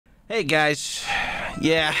Hey guys,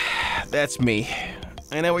 yeah, that's me.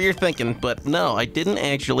 I know what you're thinking, but no, I didn't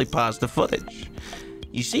actually pause the footage.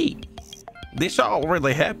 You see, this all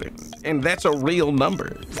really happened, and that's a real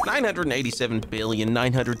number.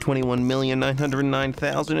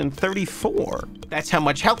 987,921,909,034. That's how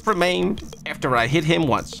much health remained after I hit him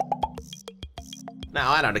once.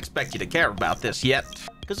 Now, I don't expect you to care about this yet,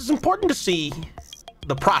 because it's important to see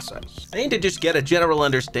the process. I need to just get a general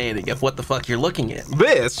understanding of what the fuck you're looking at.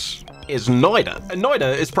 This is Noita. And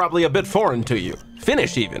Noita is probably a bit foreign to you.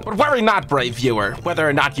 Finnish even. But worry not, brave viewer, whether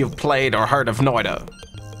or not you've played or heard of Noita.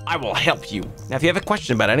 I will help you. Now, if you have a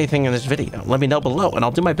question about anything in this video, let me know below and I'll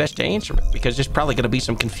do my best to answer it, because there's probably gonna be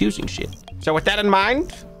some confusing shit. So with that in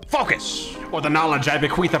mind, focus, or the knowledge I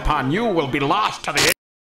bequeath upon you will be lost to the...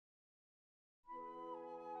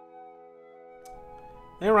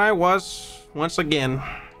 There I was, once again,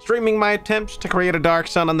 streaming my attempts to create a dark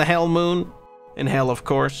sun on the hell moon. In hell, of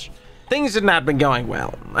course. Things had not been going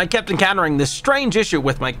well. I kept encountering this strange issue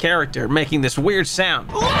with my character, making this weird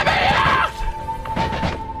sound. Let me out!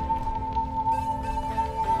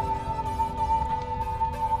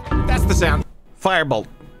 That's the sound. Firebolt.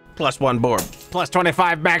 +1 board.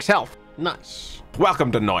 +25 max health. Nice.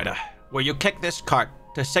 Welcome to Noita, where you kick this cart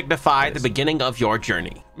to signify the beginning of your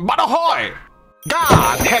journey. But ahoy!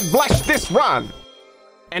 God had blessed this run,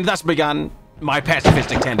 and thus begun my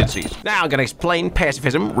pacifistic tendencies. Now I'm gonna explain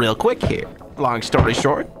pacifism real quick here. Long story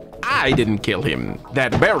short, I didn't kill him,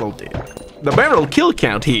 that barrel did. The barrel kill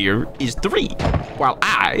count here is 3, while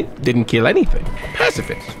I didn't kill anything.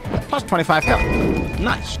 Pacifist, +25 health.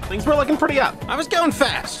 Nice, things were looking pretty up. I was going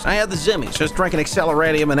fast. I had the zimmies, just drinking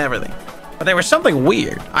acceleratium and everything. But there was something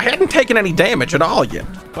weird. I hadn't taken any damage at all yet.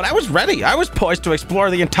 But I was ready. I was poised to explore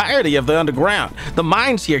the entirety of the underground. The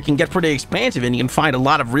mines here can get pretty expansive and you can find a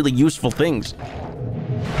lot of really useful things.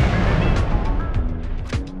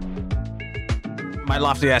 My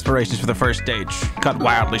lofty aspirations for the first stage cut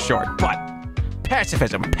wildly short, but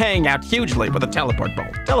pacifism paying out hugely with a teleport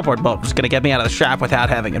bolt. Teleport bolt was gonna get me out of the shop without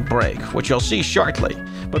having it break, which you'll see shortly.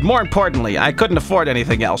 But more importantly, I couldn't afford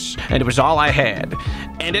anything else, and it was all I had.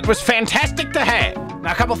 And it was fantastic to have.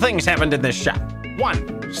 Now, a couple things happened in this shop.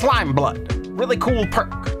 1, slime blood. Really cool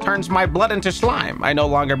perk. Turns my blood into slime. I no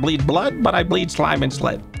longer bleed blood, but I bleed slime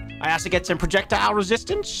instead. I also get some projectile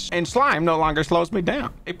resistance, and slime no longer slows me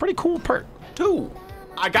down. A pretty cool perk. 2,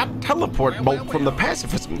 I got teleport bolt from the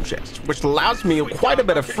pacifism chest, which allows me quite a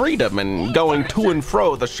bit of freedom in going to and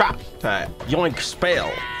fro the shop to yoink spell.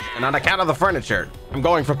 And on account of the furniture, I'm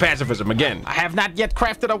going for pacifism again. I have not yet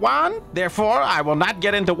crafted a wand, therefore I will not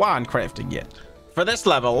get into wand crafting yet. For this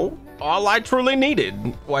level, all I truly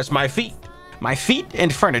needed was my feet. My feet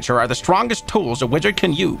and furniture are the strongest tools a wizard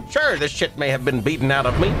can use. Sure, this shit may have been beaten out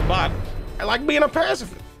of me, but I like being a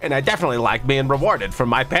pacifist. And I definitely like being rewarded for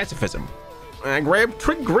my pacifism. I grabbed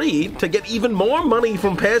Trick Greed to get even more money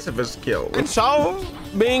from pacifist kills. And so,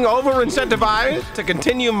 being over-incentivized to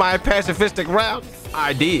continue my pacifistic route,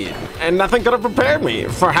 I did. And nothing could have prepared me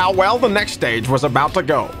for how well the next stage was about to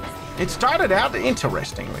go. It started out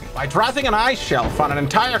interestingly by dropping an ice shelf on an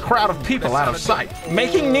entire crowd of people out of sight,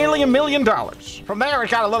 making nearly $1 million. From there, it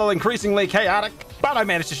got a little increasingly chaotic, but I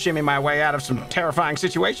managed to shimmy my way out of some terrifying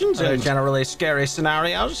situations and generally scary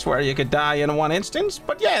scenarios where you could die in one instance.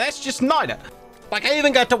 But yeah, that's just Noita. Like, I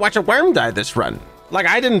even got to watch a worm die this run. Like,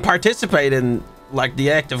 I didn't participate in, like,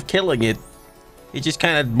 the act of killing it. It just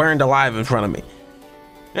kind of burned alive in front of me.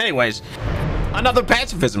 Anyways, another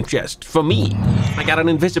pacifism chest for me. I got an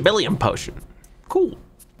invisibilium potion. Cool.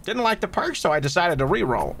 Didn't like the perks, so I decided to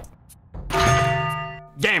reroll.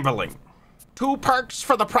 Gambling. 2 perks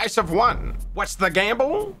for the price of 1. What's the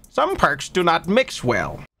gamble? Some perks do not mix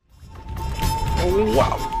well.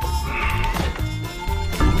 Whoa.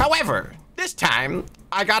 However, this time,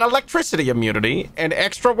 I got electricity immunity and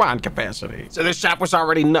extra wand capacity. So this shop was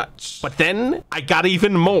already nuts. But then, I got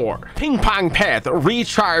even more. Ping pong path,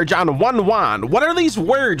 recharge on 1 wand. What are these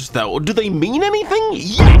words, though? Do they mean anything?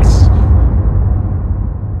 Yes!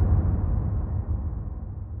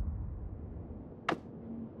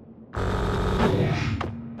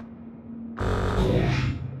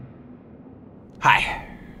 Hi.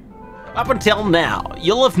 Up until now,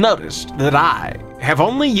 you'll have noticed that I have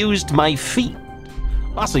only used my feet.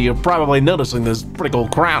 Also, you're probably noticing this pretty cool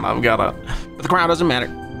crown I've got on. But the crown doesn't matter.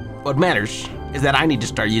 What matters is that I need to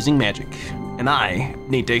start using magic. And I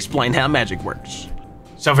need to explain how magic works.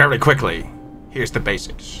 So very quickly, here's the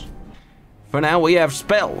basics. For now, we have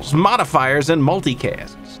spells, modifiers, and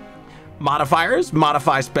multicasts. Modifiers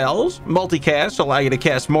modify spells. Multicasts allow you to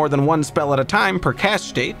cast more than 1 spell at a time per cast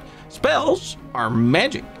state. Spells are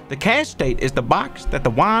magic. The cast state is the box that the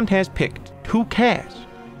wand has picked to cast.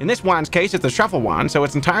 In this wand's case, it's a shuffle wand, so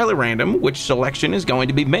it's entirely random which selection is going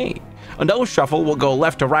to be made. A no shuffle will go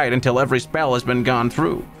left to right until every spell has been gone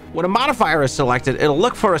through. When a modifier is selected, it'll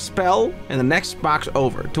look for a spell in the next box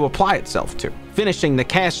over to apply itself to, finishing the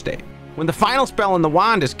cast state. When the final spell in the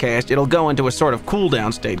wand is cast, it'll go into a sort of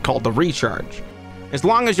cooldown state called the recharge. As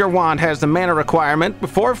long as your wand has the mana requirement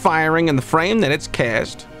before firing in the frame that it's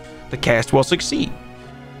cast, the cast will succeed.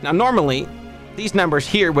 Now normally, these numbers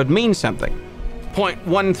here would mean something.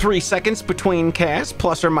 0.13 seconds between casts,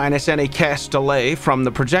 plus or minus any cast delay from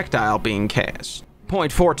the projectile being cast.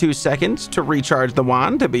 0.42 seconds to recharge the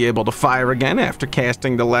wand to be able to fire again after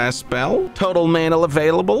casting the last spell. Total mana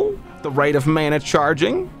available, the rate of mana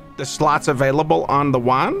charging, the slots available on the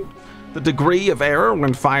wand, the degree of error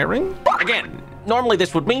when firing. Again, normally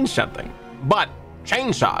this would mean something, but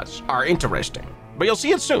chainsaws are interesting. But you'll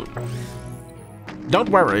see it soon. Don't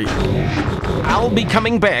worry, I'll be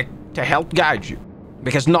coming back to help guide you,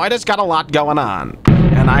 because Noita's got a lot going on,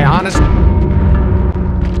 and I honestly...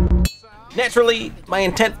 Naturally, my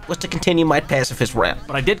intent was to continue my pacifist rap,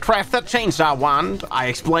 but I did craft that chainsaw wand I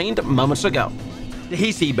explained moments ago. The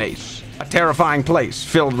Hisi base, a terrifying place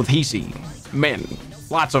filled with Hisi, men,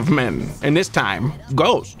 lots of men, and this time,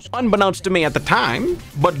 ghosts. Unbeknownst to me at the time,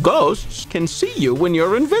 but ghosts can see you when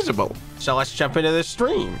you're invisible. So let's jump into this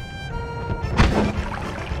stream.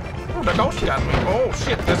 The ghost got me. Oh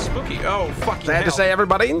shit, that's spooky. Oh fuck. Sad to say,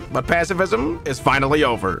 everybody, but pacifism is finally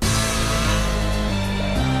over.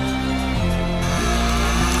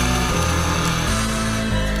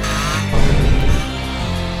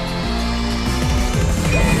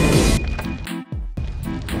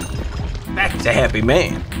 That's a happy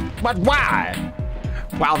man. But why?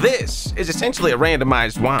 While this is essentially a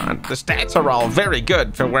randomized wand, the stats are all very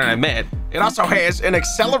good for where I'm at. It also has an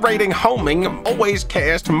accelerating homing always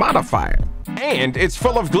cast modifier. And it's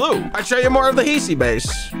full of glue. I'll show you more of the Hisi base,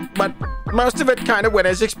 but most of it kind of went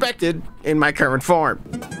as expected in my current form.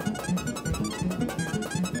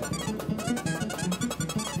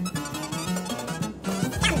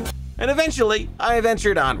 And eventually, I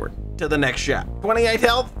ventured onward to the next shop. 28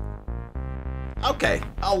 health? Okay,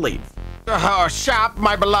 I'll leave. Oh, shop,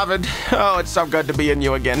 my beloved. Oh, it's so good to be in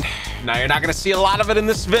you again. Now, you're not gonna see a lot of it in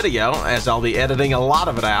this video, as I'll be editing a lot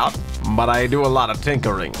of it out, but I do a lot of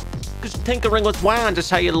tinkering. Because tinkering with wands is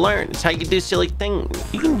how you learn. It's how you do silly things.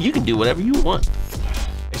 You can do whatever you want,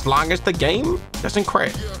 as long as the game doesn't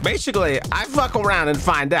crash. Basically, I fuck around and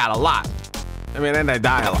find out a lot. I mean, and I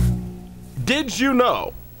die a lot. Did you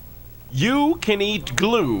know you can eat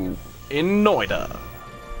glue in Noita?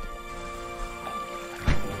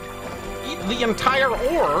 The entire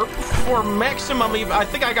orb for maximum. I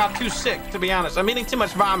think I got too sick, to be honest. I'm eating too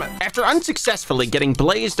much vomit. After unsuccessfully getting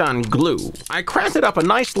blazed on glue, I crafted up a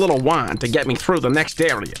nice little wand to get me through the next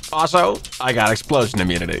area. Also, I got explosion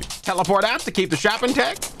immunity. Teleport out to keep the shop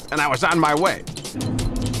intact, and I was on my way.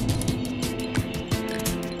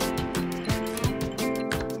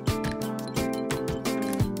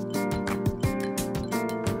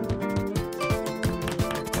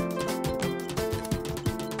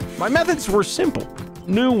 My methods were simple.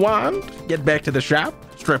 New wand, get back to the shop,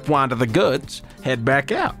 strip wand of the goods, head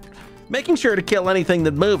back out, making sure to kill anything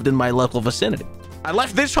that moved in my local vicinity. I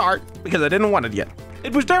left this heart because I didn't want it yet.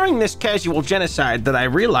 It was during this casual genocide that I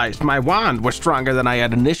realized my wand was stronger than I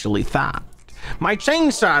had initially thought. My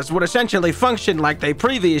chainsaws would essentially function like they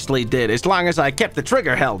previously did as long as I kept the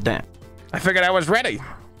trigger held down. I figured I was ready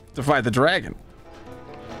to fight the dragon.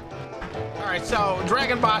 Alright, so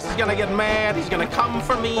Dragon Boss is gonna get mad, he's gonna come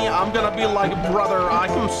for me, I'm gonna be like, brother, I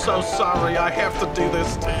am so sorry, I have to do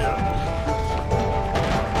this to you.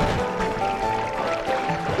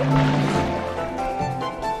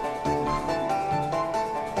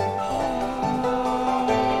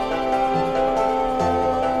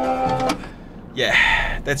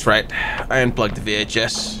 Yeah, that's right, I unplugged the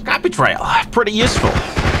VHS. Copy trail, pretty useful.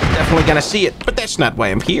 Definitely gonna see it, but that's not why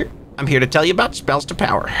I'm here. I'm here to tell you about Spells to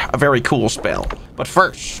Power, a very cool spell. But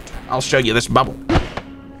first, I'll show you this bubble.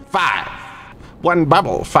 5. 1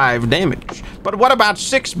 bubble, 5 damage. But what about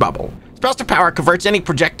 6 bubble? Spells to Power converts any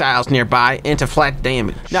projectiles nearby into flat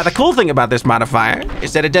damage. Now, the cool thing about this modifier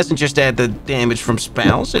is that it doesn't just add the damage from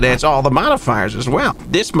spells, it adds all the modifiers as well.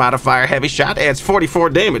 This modifier, Heavy Shot, adds 44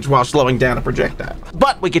 damage while slowing down a projectile.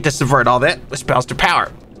 But we get to subvert all that with Spells to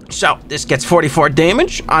Power. So, this gets 44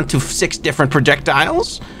 damage onto 6 different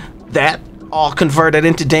projectiles. That, all converted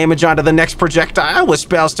into damage onto the next projectile with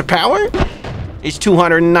Spells to Power, is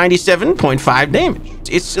 297.5 damage.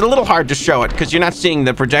 It's a little hard to show it because you're not seeing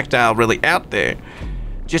the projectile really out there,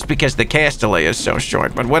 just because the cast delay is so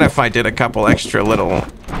short. But what if I did a couple extra little...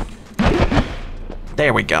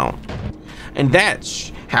 There we go. And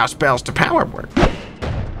that's how spells to power work.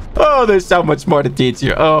 Oh, there's so much more to teach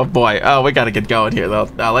you. Oh boy. Oh, we gotta get going here though.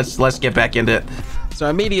 Let's get back into it. So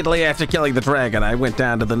immediately after killing the dragon, I went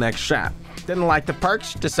down to the next shop. Didn't like the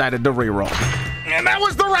perks, decided to reroll. And that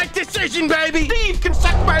was the right decision, baby! Steve can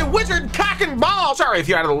suck my wizard cock and ball! Sorry if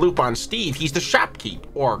you're out of the loop on Steve, he's the shopkeep,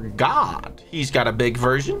 or god. He's got a big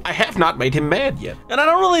version. I have not made him mad yet, and I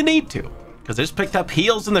don't really need to, because this picked up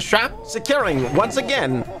heals in the shop, securing, once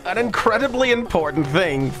again, an incredibly important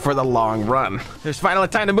thing for the long run. There's finally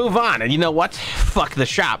time to move on, and you know what? Fuck the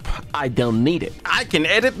shop. I don't need it. I can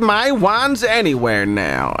edit my wands anywhere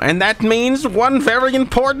now, and that means one very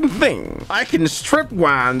important thing. I can strip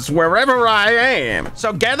wands wherever I am,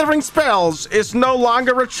 so gathering spells is no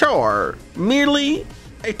longer a chore, merely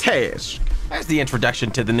a task. As the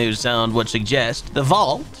introduction to the new zone would suggest, the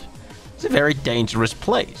vault is a very dangerous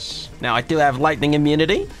place. Now, I do have lightning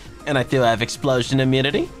immunity, and I do have explosion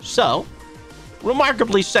immunity, so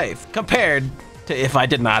remarkably safe compared to if I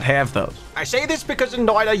did not have those. I say this because in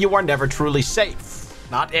Noita, you are never truly safe.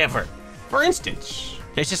 Not ever. For instance,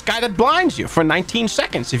 there's this guy that blinds you for 19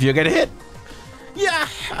 seconds if you get hit. Yeah,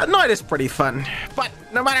 Noita's pretty fun, but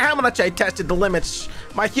no matter how much I tested the limits,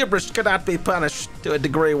 my hubris could not be punished to a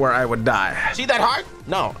degree where I would die. See that heart?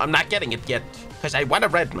 No, I'm not getting it yet, because I want a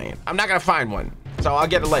red man. I'm not gonna find one, so I'll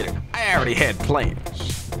get it later. I already had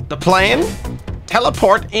plans. The plan?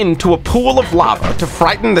 Teleport into a pool of lava to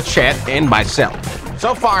frighten the chat and myself.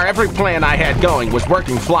 So far, every plan I had going was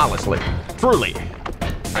working flawlessly. Truly,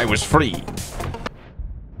 I was free.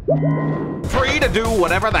 Free to do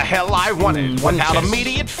whatever the hell I wanted without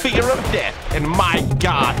immediate fear of death. And my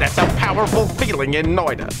God, that's a powerful feeling in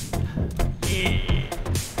Noita.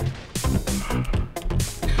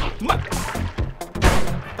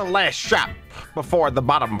 The last shop before the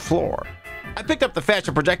bottom floor. I picked up the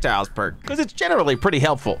faster projectiles perk because it's generally pretty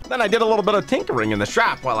helpful. Then I did a little bit of tinkering in the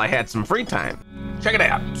shop while I had some free time. Check it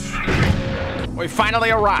out. We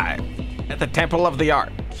finally arrived at the Temple of the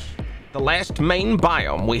Art. The last main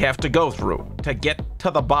biome we have to go through to get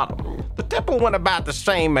to the bottom. The temple went about the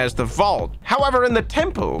same as the vault. However, in the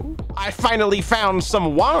temple, I finally found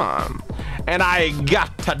some wand. And I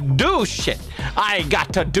got to do shit. I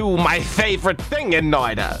got to do my favorite thing in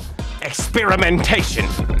Noita. Experimentation.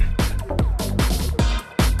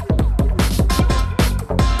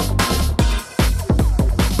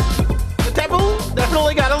 The temple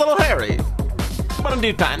definitely got a little hairy. But in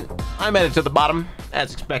due time, I made it to the bottom,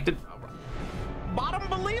 as expected. Bottom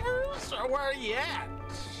believers, or where are you at?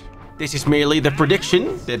 This is merely the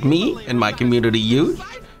prediction that me and my community use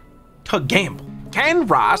to gamble. Can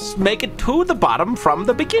Ross make it to the bottom from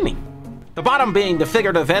the beginning? The bottom being the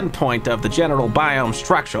figurative endpoint of the general biome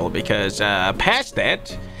structure, because past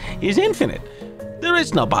that is infinite. There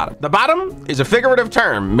is no bottom. The bottom is a figurative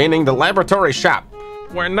term, meaning the laboratory shop.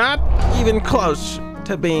 We're not even close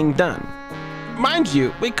to being done. Mind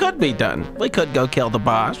you, we could be done. We could go kill the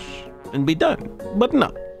boss and be done. But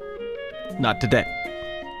no, not today.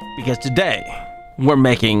 Because today, we're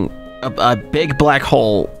making a big black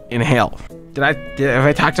hole in hell. Have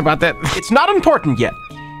I talked about that? It's not important yet,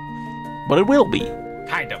 but it will be.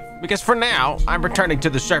 Kind of. Because for now, I'm returning to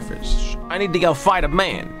the surface. I need to go fight a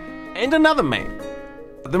man and another man.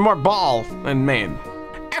 They're more ball than man.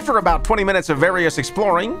 After about 20 minutes of various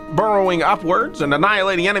exploring, burrowing upwards, and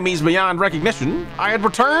annihilating enemies beyond recognition, I had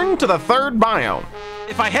returned to the third biome.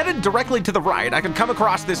 If I headed directly to the right, I could come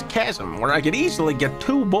across this chasm where I could easily get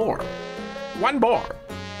two boar. One boar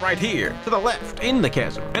right here to the left in the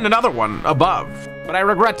chasm, and another one above. But I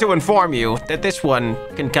regret to inform you that this one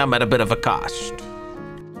can come at a bit of a cost.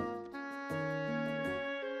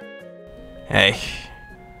 Hey.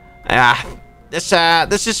 This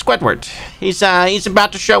is Squidward. He's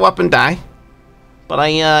about to show up and die. But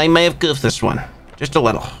I may have goofed this one. Just a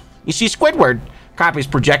little. You see, Squidward copies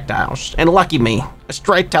projectiles, and lucky me, a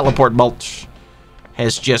straight teleport bolt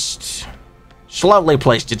has just slowly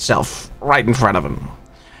placed itself right in front of him.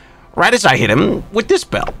 Right as I hit him with this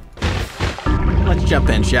bell. Let's jump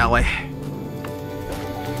in, shall we?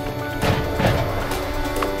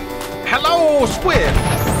 Hello, Squid!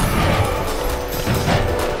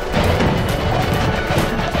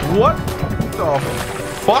 What the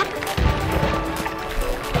fuck?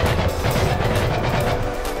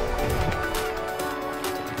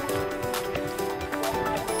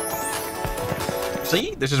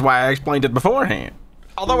 See, this is why I explained it beforehand.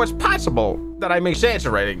 Although it's possible that I'm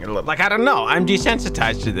exaggerating a little. Like, I don't know, I'm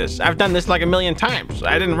desensitized to this. I've done this like a million times.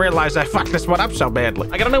 I didn't realize I fucked this one up so badly.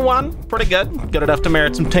 I got a new one, pretty good. Good enough to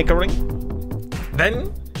merit some tinkering.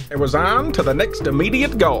 Then, it was on to the next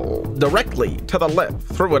immediate goal. Directly to the left,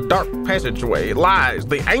 through a dark passageway, lies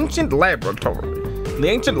the ancient laboratory. The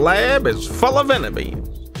ancient lab is full of enemies,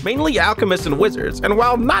 mainly alchemists and wizards, and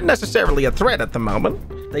while not necessarily a threat at the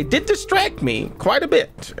moment, they did distract me quite a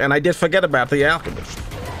bit, and I did forget about the alchemist.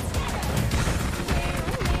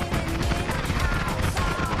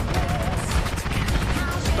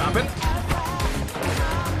 Stop it.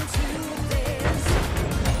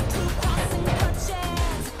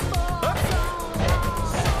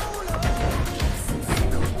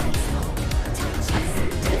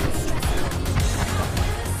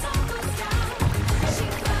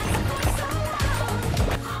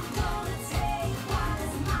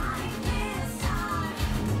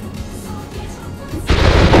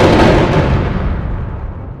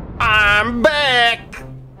 I'm back!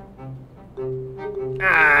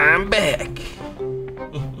 I'm back.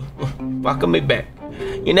 Welcome me back.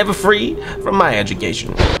 You're never free from my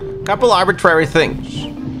education. Couple arbitrary things.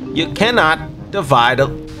 You cannot divide a...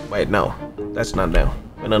 Wait, no. That's not new.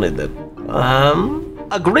 We don't need that.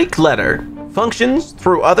 A Greek letter functions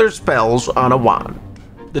through other spells on a wand.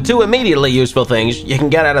 The two immediately useful things you can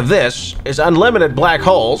get out of this is unlimited black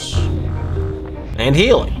holes and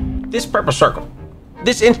healing. This purple circle.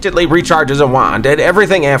 This instantly recharges a wand, and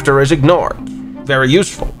everything after is ignored. Very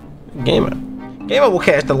useful. Gamer. Gamer will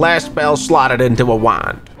cast the last spell slotted into a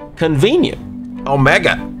wand. Convenient.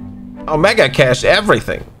 Omega. Omega casts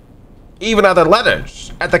everything, even other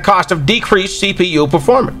letters, at the cost of decreased CPU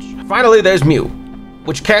performance. Finally, there's Mu,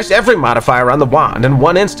 which casts every modifier on the wand in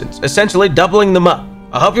one instance, essentially doubling them up.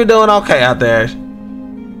 I hope you're doing okay out there.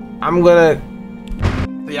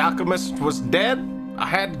 The alchemist was dead. I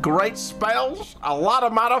had great spells, a lot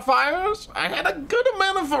of modifiers, I had a good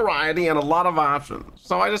amount of variety and a lot of options.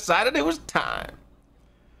 So I decided it was time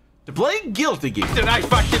to play Guilty Gear. Did I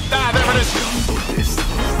fucking die? There it is.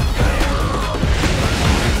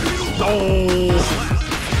 Oh.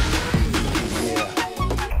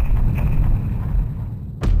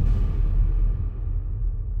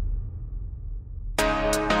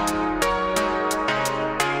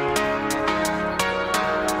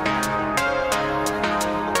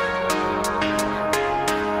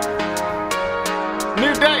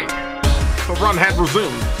 New day. The run had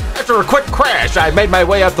resumed. After a quick crash, I made my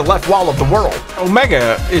way up the left wall of the world.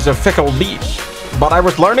 Omega is a fickle beast, but I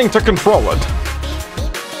was learning to control it.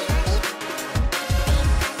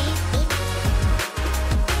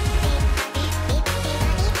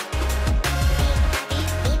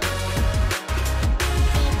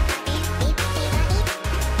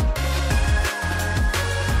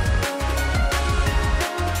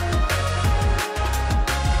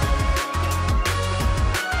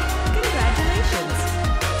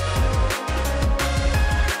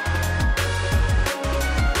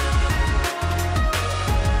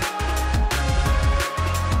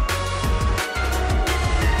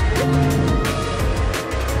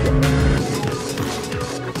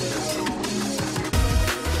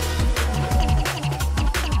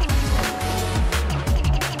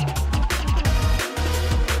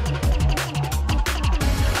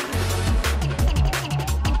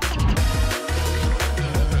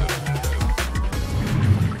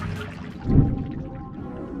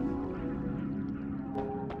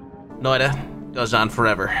 Noita goes on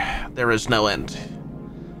forever. There is no end.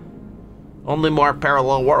 Only more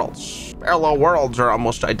parallel worlds. Parallel worlds are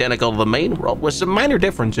almost identical to the main world, with some minor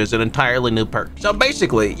differences and entirely new perks. So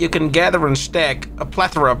basically, you can gather and stack a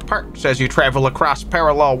plethora of perks as you travel across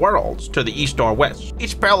parallel worlds to the east or west.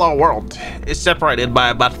 Each parallel world is separated by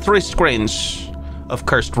about 3 screens of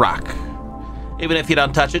cursed rock. Even if you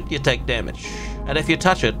don't touch it, you take damage. And if you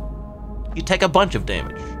touch it, you take a bunch of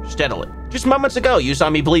damage, steadily. Just moments ago, you saw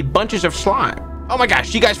me bleed bunches of slime. Oh my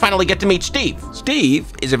gosh, you guys finally get to meet Steve. Steve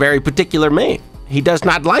is a very particular man. He does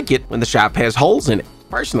not like it when the shop has holes in it.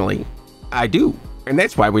 Personally, I do, and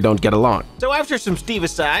that's why we don't get along. So after some Steve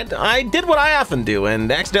aside, I did what I often do and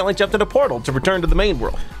accidentally jumped in a portal to return to the main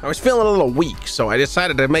world. I was feeling a little weak, so I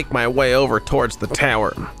decided to make my way over towards the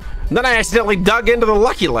tower. Then I accidentally dug into the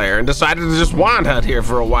Lucky Lair and decided to just wand hunt here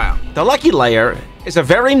for a while. The Lucky Lair is a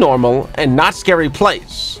very normal and not scary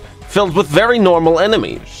place, filled with very normal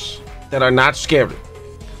enemies that are not scary.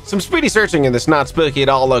 Some speedy searching in this not spooky at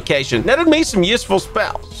all location netted me some useful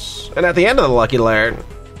spells, and at the end of the Lucky Lair,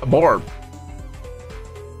 a board.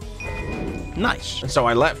 Nice. And so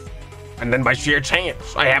I left. And then by sheer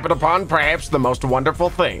chance, I happened upon perhaps the most wonderful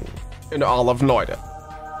thing in all of Noita.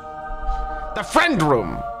 The friend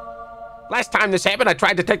room. Last time this happened, I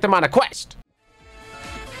tried to take them on a quest.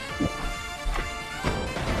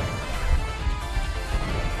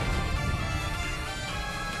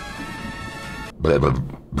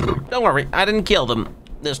 Don't worry, I didn't kill them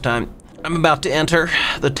this time. I'm about to enter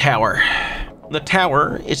the tower. The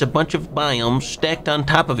tower is a bunch of biomes stacked on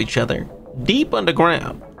top of each other, deep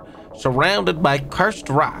underground, surrounded by cursed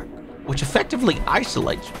rock, which effectively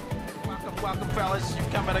isolates you. Welcome, fellas. You've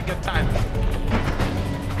come at a good time.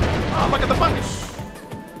 Oh, look at the bunks.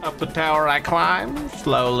 Up the tower I climb,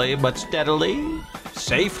 slowly but steadily,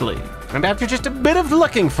 safely. And after just a bit of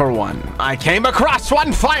looking for one, I came across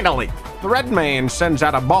one finally. The red man sends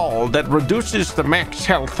out a ball that reduces the max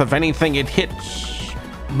health of anything it hits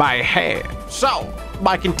by half. So,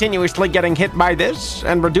 by continuously getting hit by this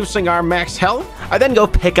and reducing our max health, I then go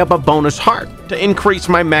pick up a bonus heart to increase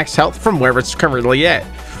my max health from where it's currently at,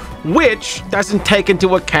 which doesn't take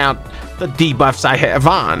into account the debuffs I have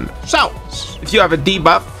on. So, if you have a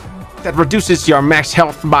debuff that reduces your max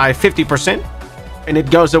health by 50% and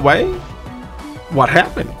it goes away, what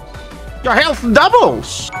happens? Your health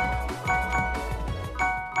doubles!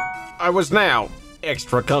 I was now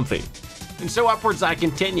extra comfy, and so upwards I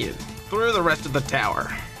continued through the rest of the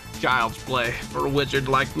tower. Child's play for a wizard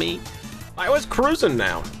like me. I was cruising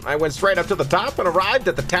now. I went straight up to the top and arrived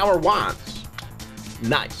at the tower wands.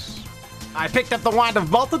 Nice. I picked up the wand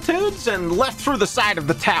of multitudes and left through the side of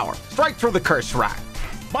the tower, straight through the cursed rock.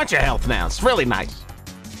 Bunch of health now. It's really nice.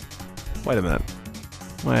 Wait a minute.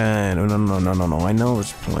 Wait, no. I know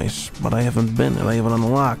this place, but I haven't been and I haven't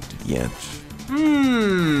unlocked it yet.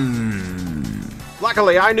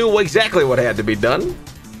 Luckily, I knew exactly what had to be done.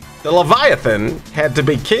 The Leviathan had to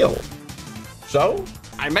be killed. So,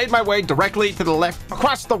 I made my way directly to the left,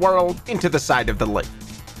 across the world, into the side of the lake.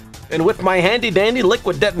 And with my handy-dandy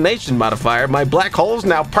liquid detonation modifier, my black holes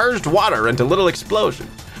now purged water into little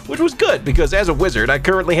explosions, which was good because as a wizard, I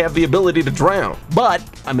currently have the ability to drown, but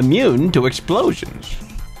I'm immune to explosions.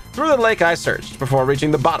 Through the lake I searched before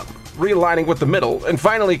reaching the bottom, realigning with the middle, and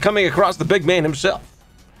finally coming across the big man himself.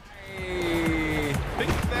 I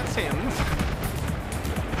think that's him.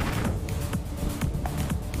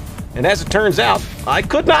 And as it turns out, I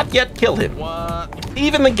could not yet kill him. What?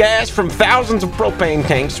 Even the gas from thousands of propane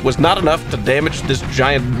tanks was not enough to damage this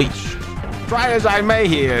giant beast. Try as I may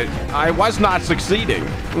here, I was not succeeding.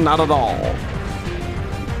 Not at all.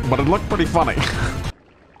 But it looked pretty funny.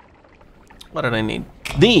 What did I need?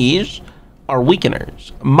 These are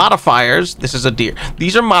weakeners. Modifiers, this is a deer.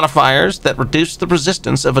 These are modifiers that reduce the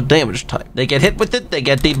resistance of a damage type. They get hit with it, they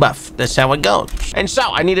get debuffed. That's how it goes. And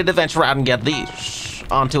so I needed to venture out and get these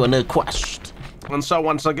onto a new quest. And so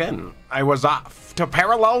once again, I was off to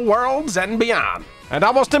parallel worlds and beyond. And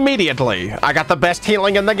almost immediately, I got the best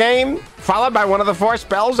healing in the game, followed by one of the 4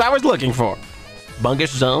 spells I was looking for.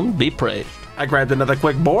 Bungish Zone, be praised. I grabbed another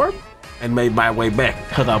quick board and made my way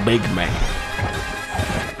back to the big man.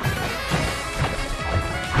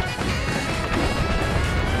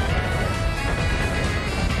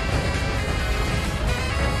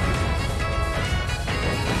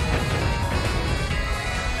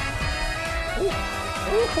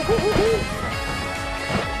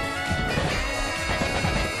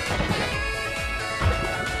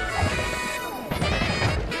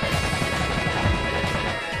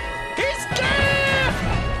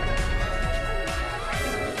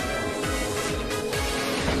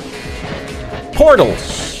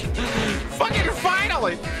 Portals! Fucking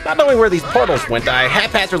finally! Not knowing where these portals went, I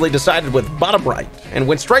haphazardly decided with bottom right and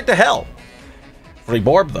went straight to hell. Free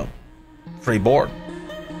board though. Free board.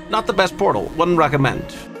 Not the best portal, wouldn't recommend.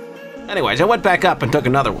 Anyways, I went back up and took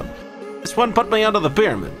another one. This one put me under the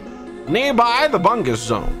pyramid, nearby the Bungish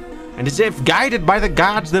Zone. And as if guided by the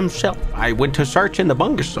gods themselves, I went to search in the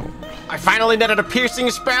Bungish Zone. I finally netted a piercing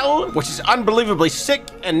spell, which is unbelievably sick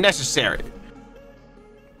and necessary.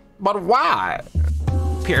 But why?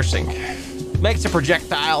 Piercing. Makes a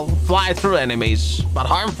projectile fly through enemies, but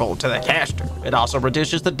harmful to the caster. It also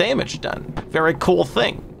reduces the damage done. Very cool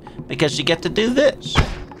thing, because you get to do this.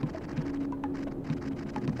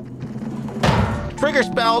 Trigger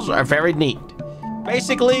spells are very neat.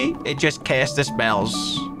 Basically, it just casts the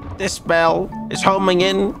spells. This spell is homing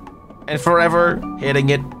in and forever hitting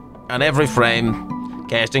it on every frame,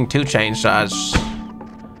 casting 2 chainsaws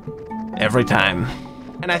every time.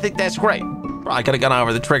 And I think that's great. Probably could have gone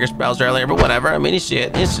over the trigger spells earlier, but whatever. I mean, you see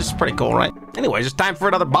it. It's just pretty cool, right? Anyways, it's time for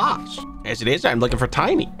another boss. As it is, I'm looking for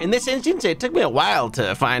Tiny. In this instance, it took me a while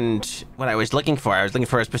to find what I was looking for. I was looking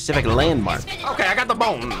for a specific landmark. Okay, I got the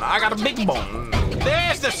bone. I got a big bone.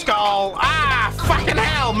 There's the skull. Ah, fucking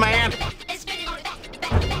hell, man.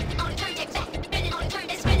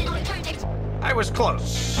 I was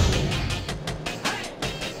close.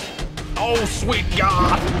 Oh, sweet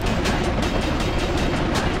God.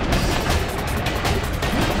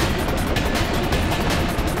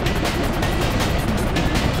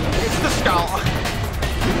 It's the skull.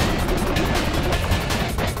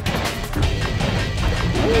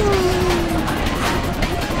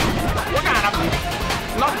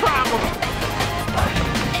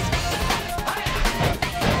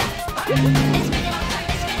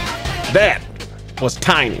 That was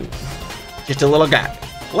tiny. Just a little guy.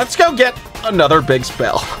 Let's go get another big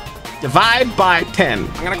spell. Divide by 10.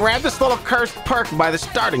 I'm gonna grab this little cursed perk by the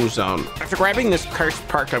starting zone. After grabbing this cursed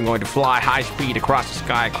perk, I'm going to fly high speed across the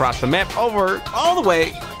sky, across the map, over, all the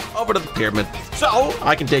way, over to the pyramid. So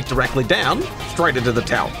I can dig directly down, straight into the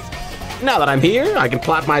tower. Now that I'm here, I can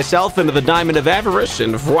plop myself into the Diamond of Avarice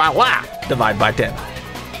and voila, divide by 10.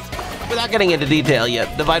 Without getting into detail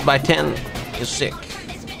yet, divide by 10 is sick.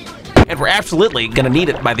 And we're absolutely gonna need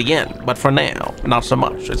it by the end, but for now, not so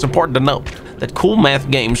much. It's important to note that Cool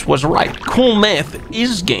Math Games was right. Cool Math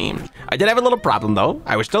is games. I did have a little problem though.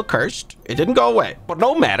 I was still cursed. It didn't go away, but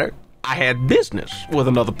no matter. I had business with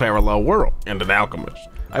another parallel world and an alchemist.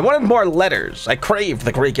 I wanted more letters. I craved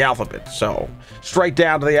the Greek alphabet, so straight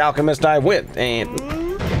down to the alchemist I went, and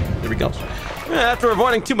here we go. After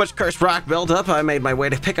avoiding too much cursed rock buildup, I made my way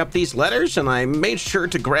to pick up these letters, and I made sure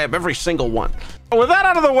to grab every single one. With that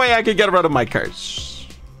out of the way, I could get rid of my curse.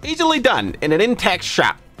 Easily done in an intact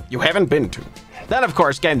shop you haven't been to. Then, of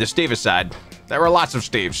course, came the Steve-icide. There were lots of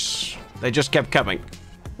Steves. They just kept coming.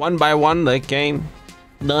 One by one, they came.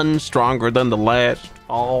 None stronger than the last.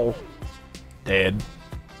 All dead.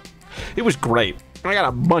 It was great. I got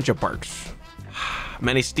a bunch of perks.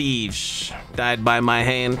 Many Steves died by my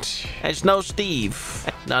hand. There's no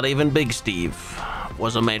Steve, not even Big Steve,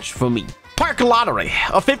 was a match for me. Perk lottery,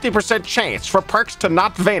 a 50% chance for perks to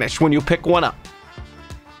not vanish when you pick one up.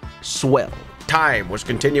 Swell. Time was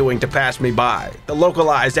continuing to pass me by. The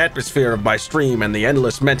localized atmosphere of my stream and the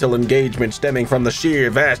endless mental engagement stemming from the sheer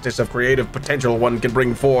vastness of creative potential one can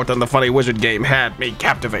bring forth on the Funny Wizard game had me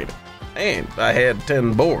captivated. And I had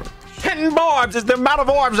 10 boards. 10 orbs is the amount of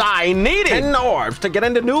orbs I needed. 10 orbs to get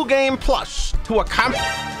into New Game Plus to accomplish.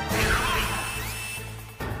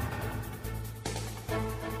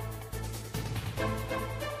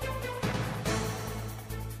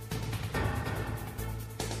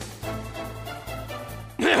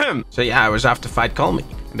 So yeah, I was off to fight Colmy.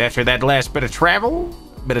 And after that last bit of travel,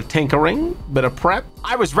 bit of tinkering, bit of prep,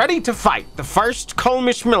 I was ready to fight the first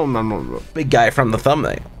Colmy Schmilman, big guy from the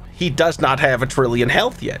thumbnail. He does not have 1 trillion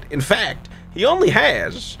health yet. In fact, he only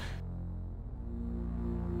has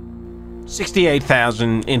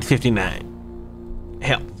 68,059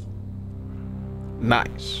 health.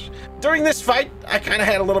 Nice. During this fight, I kind of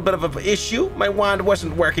had a little bit of an issue. My wand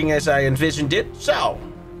wasn't working as I envisioned it, so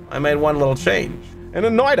I made one little change. And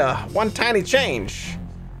in noita, one tiny change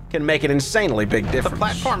can make an insanely big difference. The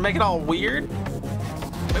platform make it all weird?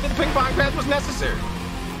 Maybe the ping pong path was necessary.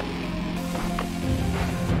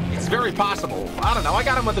 It's very possible. I don't know. I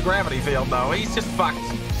got him with the gravity field, though. He's just fucked.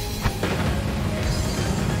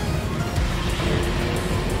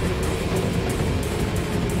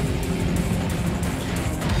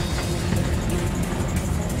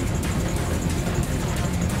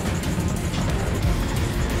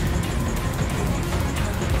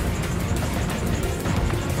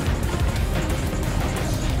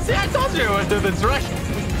 See, I told you it would do the trick.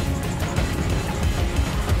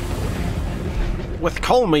 With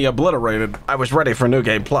Colmy obliterated, I was ready for New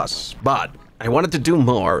Game Plus, but I wanted to do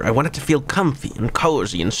more. I wanted to feel comfy and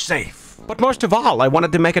cozy and safe. But most of all, I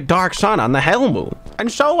wanted to make a dark sun on the Hell Moon.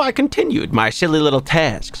 And so I continued my silly little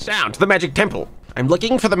tasks. Down to the Magic Temple. I'm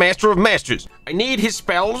looking for the Master of Masters. I need his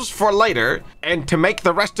spells for later and to make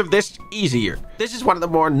the rest of this easier. This is one of the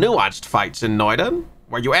more nuanced fights in noita,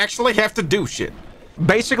 where you actually have to do shit.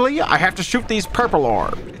 Basically, I have to shoot these purple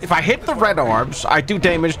orbs. If I hit the red orbs, I do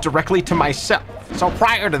damage directly to myself. So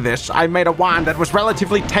prior to this, I made a wand that was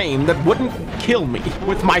relatively tame that wouldn't kill me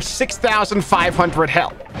with my 6,500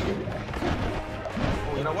 health.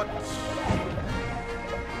 Oh, you know what?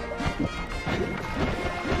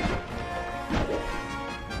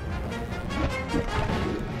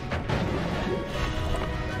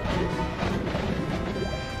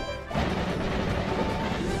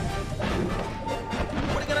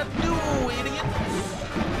 What are you gonna do, idiot?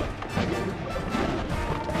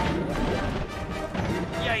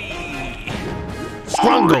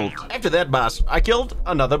 Stronghold. After that boss, I killed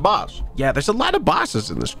another boss. Yeah, there's a lot of bosses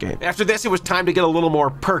in this game. After this, it was time to get a little more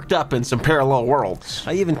perked up in some parallel worlds.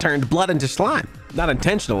 I even turned blood into slime. Not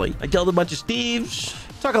intentionally. I killed a bunch of Steves,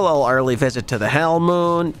 took a little early visit to the Hell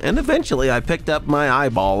Moon, and eventually I picked up my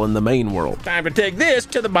eyeball in the main world. Time to take this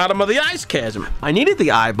to the bottom of the ice chasm. I needed the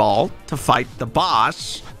eyeball to fight the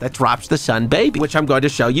boss that drops the sun baby, which I'm going to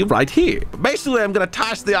show you right here. Basically, I'm gonna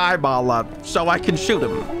toss the eyeball up so I can shoot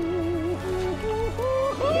him.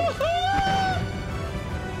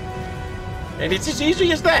 And it's as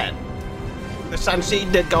easy as that. The sun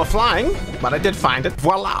seed did go flying, but I did find it.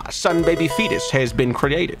 Voila, sun baby fetus has been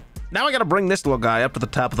created. Now I gotta bring this little guy up to the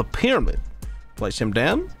top of the pyramid. Place him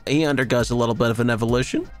down. He undergoes a little bit of an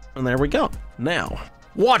evolution. And there we go. Now,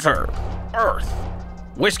 water, earth,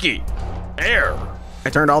 whiskey, air. I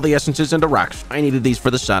turned all the essences into rocks. I needed these for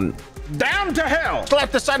the sun. Down to hell! Slap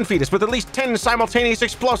the sun fetus with at least 10 simultaneous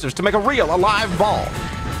explosives to make a real, alive ball.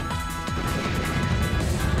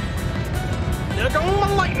 There go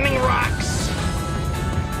my lightning rocks!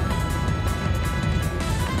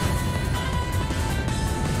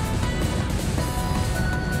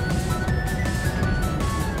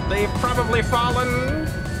 They've probably fallen,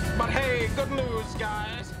 but hey, good news,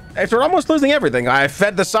 guys. After almost losing everything, I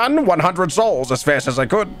fed the sun 100 souls as fast as I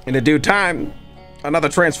could. In a due time, another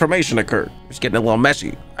transformation occurred. It was getting a little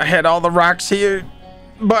messy. I had all the rocks here,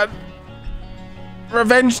 but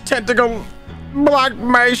Revenge Tentacle blocked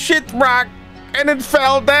my shit rock, and it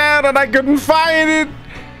fell down, and I couldn't find it.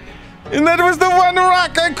 And that was the one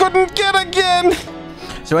rock I couldn't get again.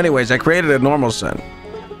 So anyways, I created a normal sun,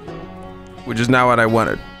 which is not what I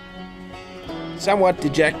wanted. Somewhat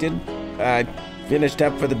dejected, I finished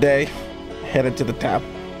up for the day, headed to the top,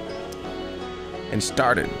 and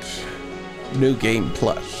started New Game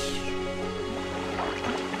Plus.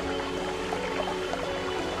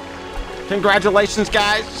 Congratulations,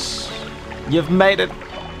 guys. You've made it.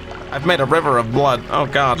 I've made a river of blood. Oh,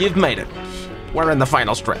 God. You've made it. We're in the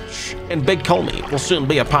final stretch, and Big Comey will soon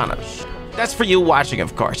be upon us. That's for you watching,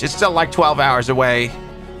 of course. It's still like 12 hours away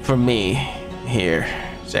from me here,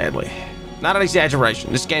 sadly. Not an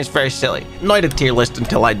exaggeration. This game's very silly. Noita tier list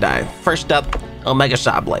until I die. First up, Omega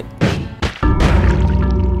Saw Blade.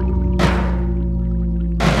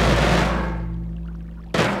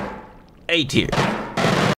 A tier.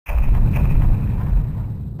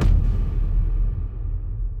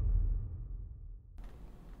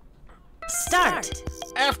 Start.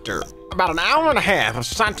 After about an hour and a half of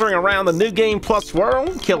sauntering around the New Game Plus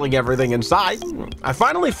world, killing everything inside, I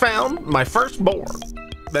finally found my first boar.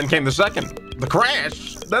 Then came the second, the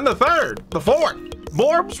crash, then the third, the fourth.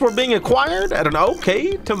 Borbs were being acquired at an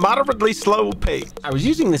okay to moderately slow pace. I was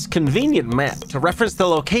using this convenient map to reference the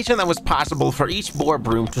location that was possible for each Borb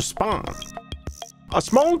room to spawn. A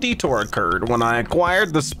small detour occurred when I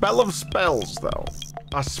acquired the Spell of Spells, though.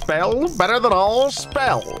 A spell better than all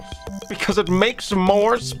spells, because it makes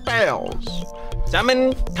more spells.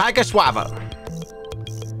 Summon Taika-Swava.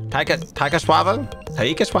 Taika-Swava?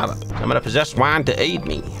 I'm gonna possess wine to aid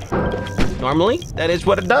me. Normally, that is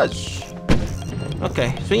what it does.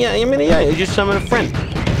 Okay, so yeah, you just summon a friend.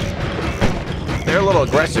 They're a little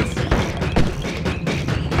aggressive.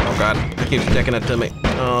 Oh God, it keeps sticking it to me.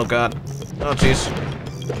 Oh God, oh jeez.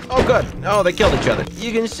 Oh good, oh they killed each other.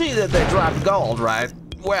 You can see that they dropped gold, right?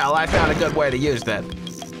 Well, I found a good way to use that.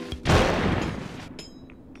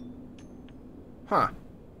 Huh.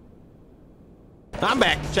 I'm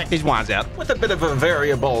back. Check these wands out. With a bit of a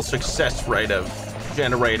variable success rate of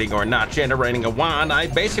generating or not generating a wand, I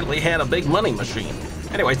basically had a big money machine.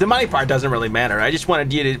 Anyways, the money part doesn't really matter. I just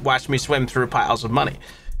wanted you to watch me swim through piles of money.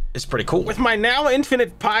 It's pretty cool. With my now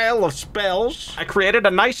infinite pile of spells, I created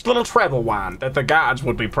a nice little travel wand that the gods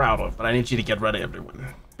would be proud of. But I need you to get ready,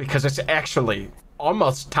 everyone, because it's actually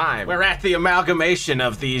almost time. We're at the amalgamation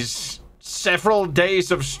of these several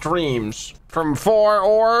days of streams. From 4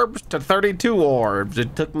 orbs to 32 orbs.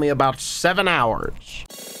 It took me about 7 hours.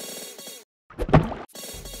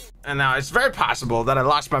 And now it's very possible that I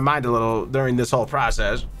lost my mind a little during this whole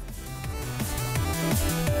process.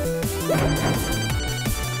 Look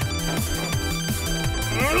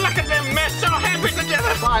at them, they're so happy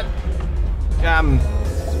together. But,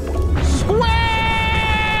 square!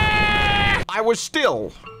 I was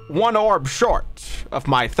still 1 orb short of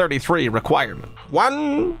my 33 requirement.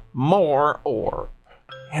 1 more orb.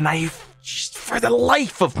 And I just, for the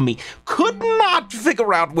life of me, could not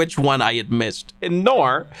figure out which one I had missed. And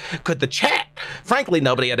nor could the chat. Frankly,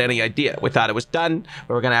 nobody had any idea. We thought it was done.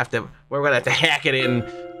 We were gonna have to hack it in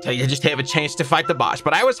to just have a chance to fight the boss.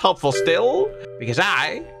 But I was hopeful still, because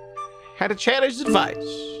I had a chatter's advice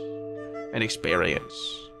and experience.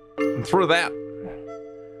 And through that,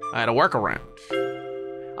 I had a workaround.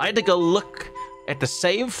 I had to go look at the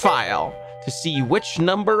save file to see which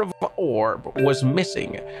number of orb was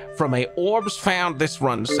missing from a orbs found this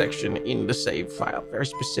run section in the save file. Very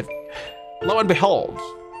specific. Lo and behold,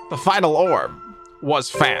 the final orb was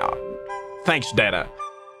found. Thanks, data.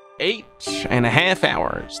 8.5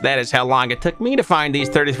 hours. That is how long it took me to find these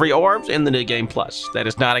 33 orbs in the New Game Plus. That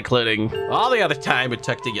is not including all the other time it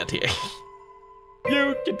took to get here.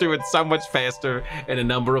 You can do it so much faster in a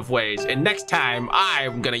number of ways. And next time,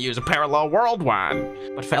 I'm gonna use a parallel world wand.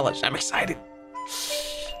 But fellas, I'm excited.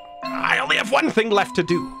 I only have one thing left to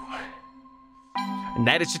do. and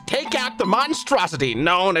that is to take out the monstrosity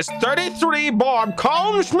known as 33 Barb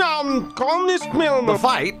Calmness. The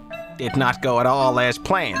fight did not go at all as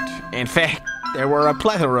planned. In fact, there were a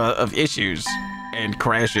plethora of issues and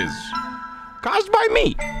crashes caused by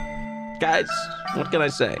me. Guys, what can I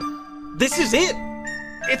say? This is it.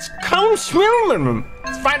 It's Calmness.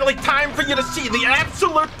 It's finally time for you to see the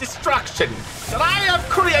absolute destruction that I have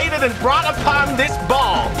created and brought upon this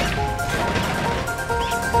ball.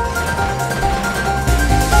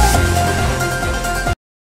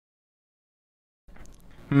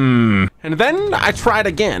 And then I tried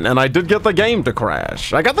again, and I did get the game to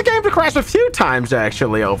crash. I got the game to crash a few times,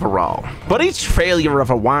 actually, overall. But each failure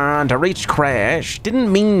of a wand or each crash didn't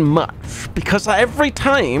mean much, because every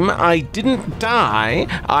time I didn't die,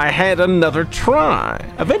 I had another try.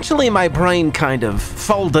 Eventually, my brain kind of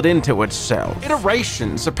folded into itself.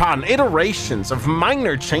 Iterations upon iterations of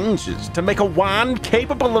minor changes to make a wand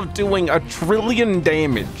capable of doing 1 trillion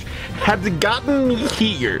damage had gotten me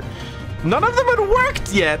here. None of them had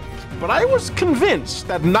worked yet, but I was convinced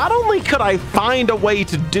that not only could I find a way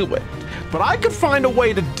to do it, but I could find a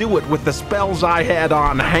way to do it with the spells I had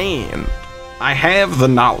on hand. I have the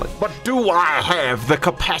knowledge, but do I have the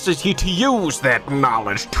capacity to use that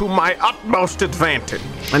knowledge to my utmost advantage?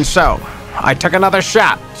 And so, I took another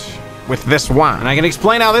shot with this one. And I can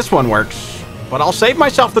explain how this one works, but I'll save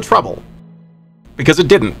myself the trouble, because it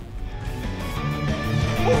didn't.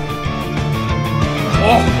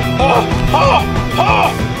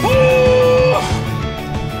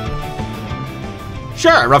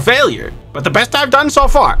 Sure, a failure, but the best I've done so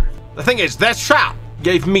far. The thing is, that shot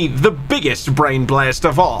gave me the biggest brain blast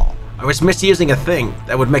of all. I was misusing a thing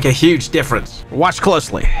that would make a huge difference. Watch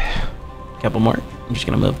closely. Couple more. I'm just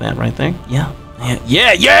gonna move that right there. Yeah!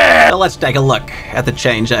 So let's take a look at the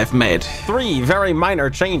change I've made. 3 very minor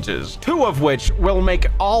changes, 2 of which will make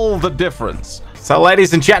all the difference. So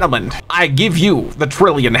ladies and gentlemen, I give you the 1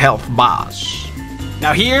 trillion health boss.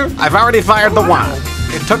 Now here, I've already fired the wand.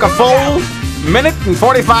 It took a full minute and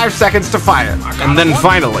 45 seconds to fire. And then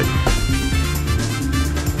finally.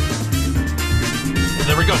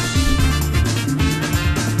 There we go.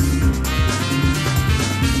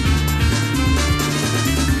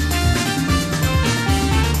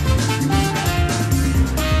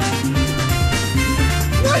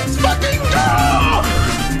 Let's fucking go!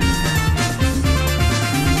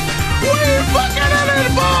 We're fucking in it,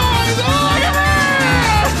 boys! Oh, look at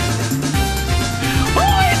that! Oh,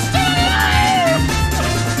 he's still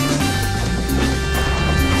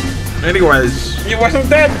alive! Anyways, he wasn't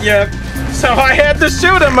dead yet, so I had to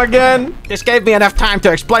shoot him again. This gave me enough time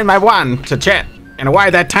to explain my wand to chat and why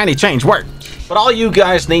that tiny change worked. But all you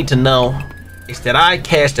guys need to know is that I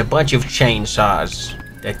cast a bunch of chainsaws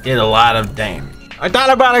that did a lot of damage. I thought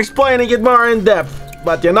about explaining it more in depth,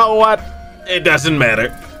 but you know what? It doesn't matter.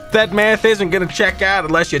 That math isn't gonna check out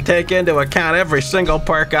unless you take into account every single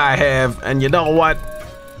perk I have, and you know what?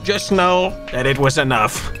 Just know that it was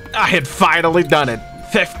enough. I had finally done it.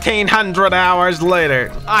 1,500 hours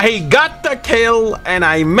later, I got the kill and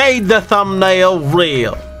I made the thumbnail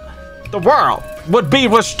real. The world would be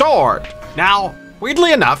restored. Now,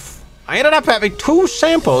 weirdly enough, I ended up having 2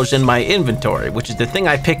 samples in my inventory, which is the thing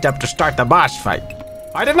I picked up to start the boss fight.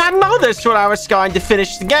 I did not know this when I was going to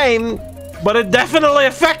finish the game, but it definitely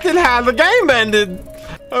affected how the game ended.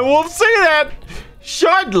 And we'll see that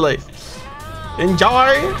shortly.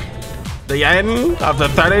 Enjoy the end of the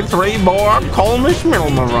 33 Barb Calmness run.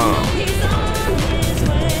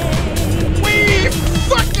 We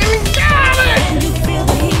fucking got it!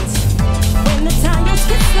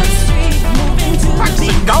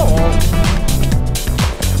 Toxic gold!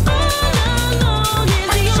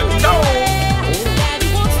 Toxic gold!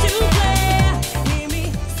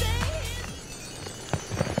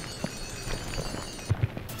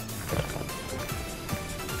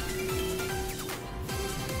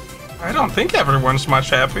 I don't think everyone's much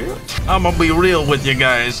happier. I'm gonna be real with you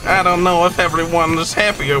guys. I don't know if everyone is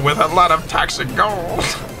happier with a lot of toxic gold.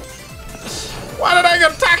 Why did I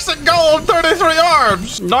get toxic gold 33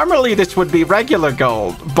 orbs? Normally this would be regular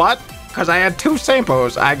gold, but because I had 2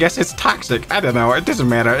 samples, I guess it's toxic. I don't know, it doesn't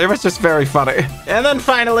matter. It was just very funny. And then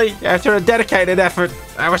finally, after a dedicated effort,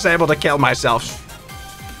 I was able to kill myself.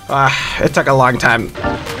 It took a long time.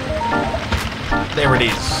 There it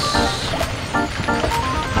is.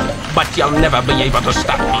 But you'll never be able to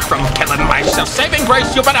stop me from killing myself. Saving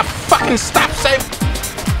grace, you better fucking stop save.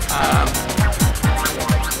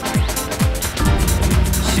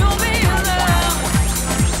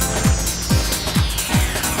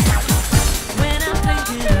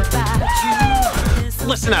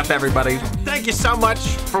 Listen up, everybody. Thank you so much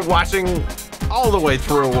for watching all the way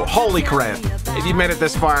through. Holy crap. If you made it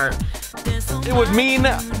this far, it would mean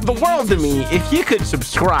the world to me if you could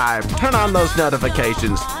subscribe, turn on those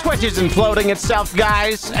notifications. Twitch is imploding itself,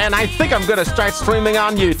 guys, and I think I'm gonna start streaming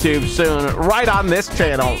on YouTube soon, right on this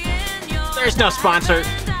channel. There's no sponsor.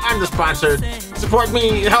 I'm the sponsor. Support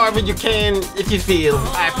me however you can if you feel.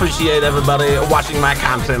 I appreciate everybody watching my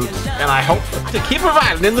content, and I hope to keep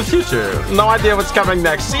providing in the future. No idea what's coming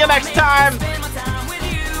next. See you next time.